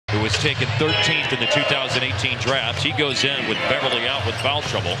who was taken 13th in the 2018 draft. He goes in with Beverly out with foul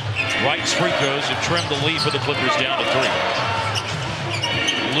trouble. Wright's free throws have trimmed the lead for the Clippers down to 3.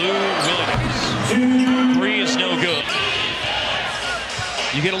 Lou Williams. 3 is no good.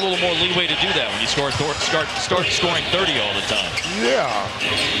 You get a little more leeway to do that when you start scoring 30 all the time. Yeah.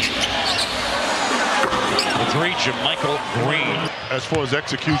 The 3, Jermichael Green. As far as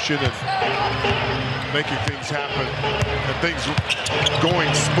execution and making things happen and things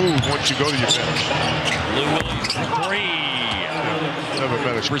going smooth once you go to your bench. Lou Williams, 3. Never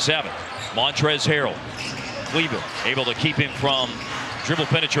met a For 7. Montrezl Harrell. Cleveland able to keep him from dribble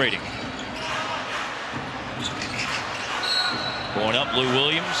penetrating. Going up, Lou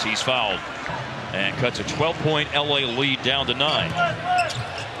Williams. He's fouled and cuts a 12-point LA lead down to 9.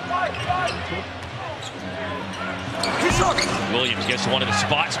 Williams gets to one of the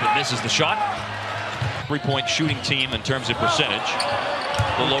spots but misses the shot. 3-point shooting team in terms of percentage.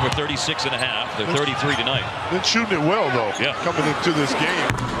 A little over 36.5. They're 33 tonight. Been shooting it well though. Yeah. Coming into this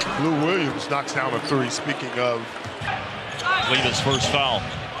game, Lou Williams knocks down a 3. Speaking of Cleveland's first foul.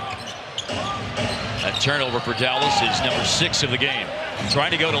 That turnover for Dallas is number 6 of the game.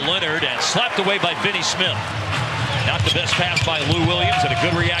 Trying to go to Leonard and slapped away by Finney Smith. Not the best pass by Lou Williams and a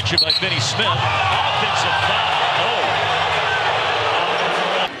good reaction by Finney Smith. Offensive foul.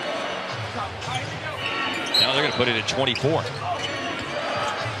 Now they're going to put it at 24.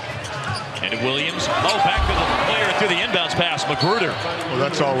 And Williams. Oh, back to the player through the inbounds pass. Magruder. Well,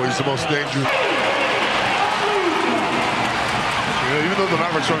 that's always the most dangerous. Even though the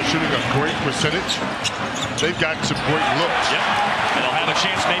Mavericks aren't shooting a great percentage, they've got some great looks. Yep. And they'll have a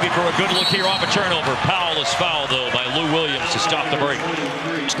chance maybe for a good look here off a turnover. Powell is fouled, though, by Lou Williams to stop the break.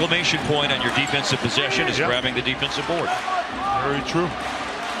 Exclamation point on your defensive possession is grabbing the defensive board. Very true.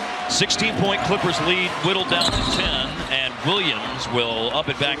 16-point Clippers lead whittled down to 10, and Williams will up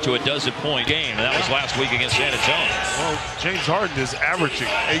it back to a 12-point game. And that was last week against San Antonio. Well, James Harden is averaging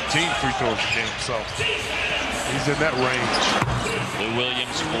 18 free throws a game, so he's in that range. Lou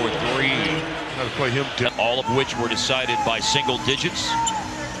Williams for 3. Got to play him down. All of which were decided by single digits.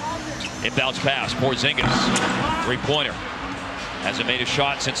 Inbounds pass, Porzingis, 3-pointer. Hasn't made a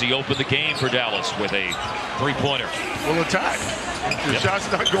shot since he opened the game for Dallas with a 3-pointer. Well, attack. If your shot's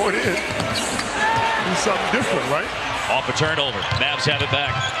not going in, do something different, right? Off a turnover. Mavs have it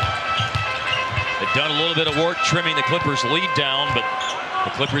back. They've done a little bit of work trimming the Clippers' lead down, but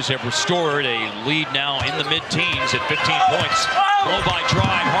the Clippers have restored a lead now in the mid-teens at 15 points. Blow by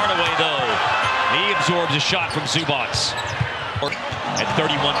drive. Hardaway, though. He absorbs a shot from Zubac. At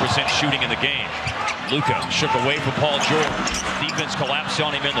 31% shooting in the game. Luka shook away from Paul George. Defense collapsed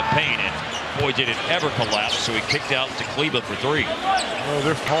on him in the paint, and boy, did it ever collapse, so he kicked out to Cleveland for 3. Oh,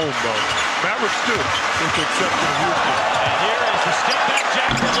 they're home, though. Mavericks too, with the exception of Houston. And here is the step-back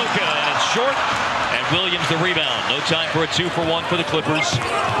jack for Luka, and it's short, and Williams the rebound. No time for a 2-for-1 for the Clippers.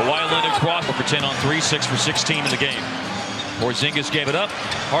 Kawhi Leonard crossed for 10 on 3, 6 for 16 in the game. Porzingis gave it up.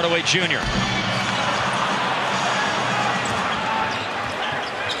 Hardaway Jr.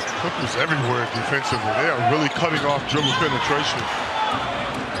 Clippers everywhere defensively. They are really cutting off dribble penetration.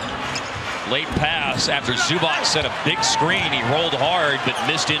 Late pass after Zubac set a big screen. He rolled hard but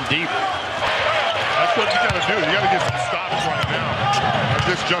missed in deep. That's what you got to do. You got to get some stops right now at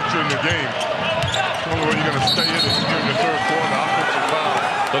this juncture in the game. The only way you're going to stay in is during the third quarter. Offensive foul.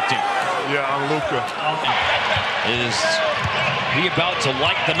 Hooked him. Yeah, on Luka. Is he about to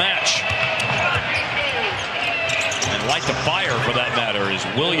light the match? And light the fire, for that matter, as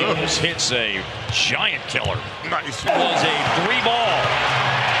Williams hits a giant killer. Nice. It was a 3-ball.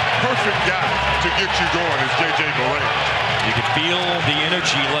 Perfect guy to get you going is J.J. Barea. You can feel the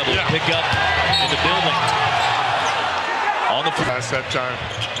energy level pick up in the building. On the pass that time.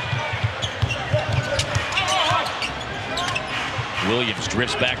 Williams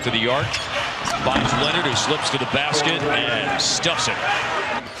drifts back to the arc. Finds Leonard, who slips to the basket and stuffs it.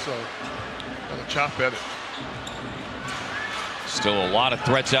 So, gotta chop at it. Still a lot of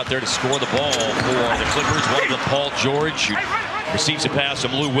threats out there to score the ball for the Clippers. One of them, Paul George, who receives a pass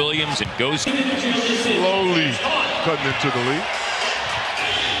from Lou Williams and goes slowly cutting into the lead.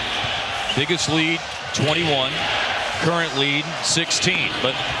 Biggest lead, 21. Current lead, 16.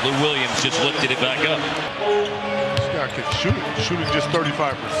 But Lou Williams just lifted it back up. This guy can shoot. Shooting just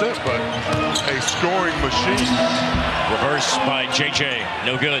 35%, but a scoring machine. Reverse by JJ,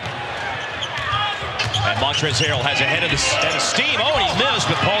 no good. And Montrezl Harrell has a head of the steam. Oh, and he missed,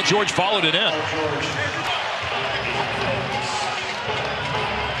 but Paul George followed it in.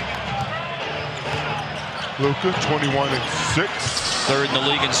 Luka, 21-6. Third in the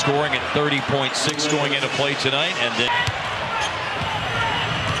league in scoring at 30.6 going into play tonight. And then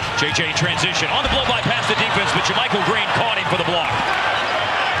JJ transition on the blow by past the defense, but Jermichael Green caught him for the block.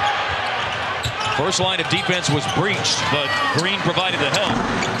 First line of defense was breached, but Green provided the help.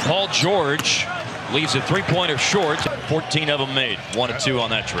 Paul George leaves a three-pointer short. 14 of them made. 1 of 2 on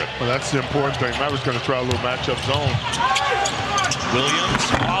that trip. Well, that's the important thing. Mavericks going to try a little matchup zone. Williams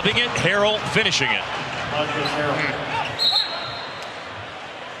lobbing it. Harrell finishing it.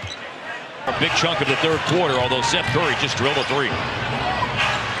 A big chunk of the third quarter, although Seth Curry just drilled a three.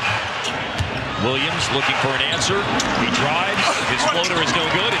 Williams looking for an answer. He drives. His floater is no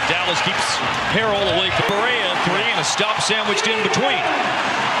good, and Dallas keeps Harrell away from Berea. Three and a stop sandwiched in between.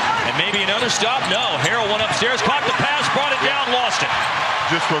 And maybe another stop. No, Harrell went upstairs, caught the pass, brought it down, lost it.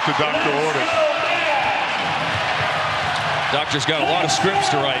 Just what the doctor ordered. Doctor's got a lot of scripts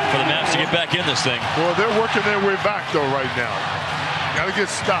to write for the Mavs to get back in this thing. Well, they're working their way back, though, right now. Got to get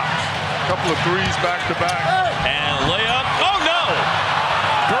stopped. A couple of threes back to back. And layup. Oh, no!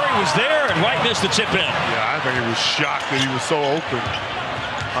 Curry was there and White missed the tip in. Yeah, I think he was shocked that he was so open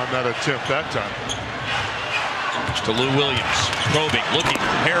on that attempt that time. To Lou Williams. Probing, looking.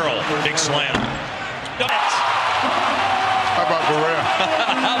 Harrell, big slam. How about Berea?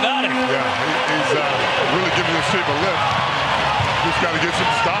 How about it? Yeah, he's really giving this team a lift. Just got to get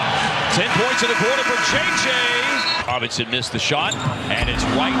some stops. 10 points in the quarter for JJ. Robinson missed the shot, and it's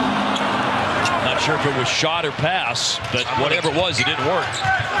White. Not sure if it was shot or pass, but whatever it was, it didn't work.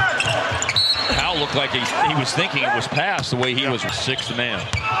 Powell looked like he was thinking it was pass the way he was sixth man.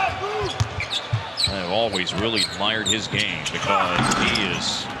 I've always really admired his game because he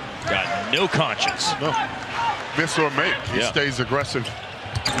has got no conscience. No. Miss or make, he Yeah. stays aggressive.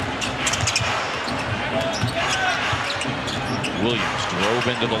 Williams drove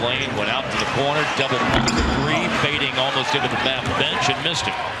into the lane, went out to the corner, double pumped the three, fading almost into the Mavs bench and missed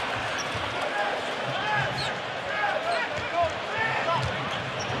it.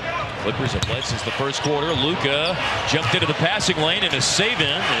 Clippers have led since the first quarter. Luka jumped into the passing lane, and his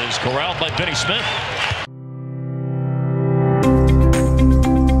save-in is corralled by Benny Smith.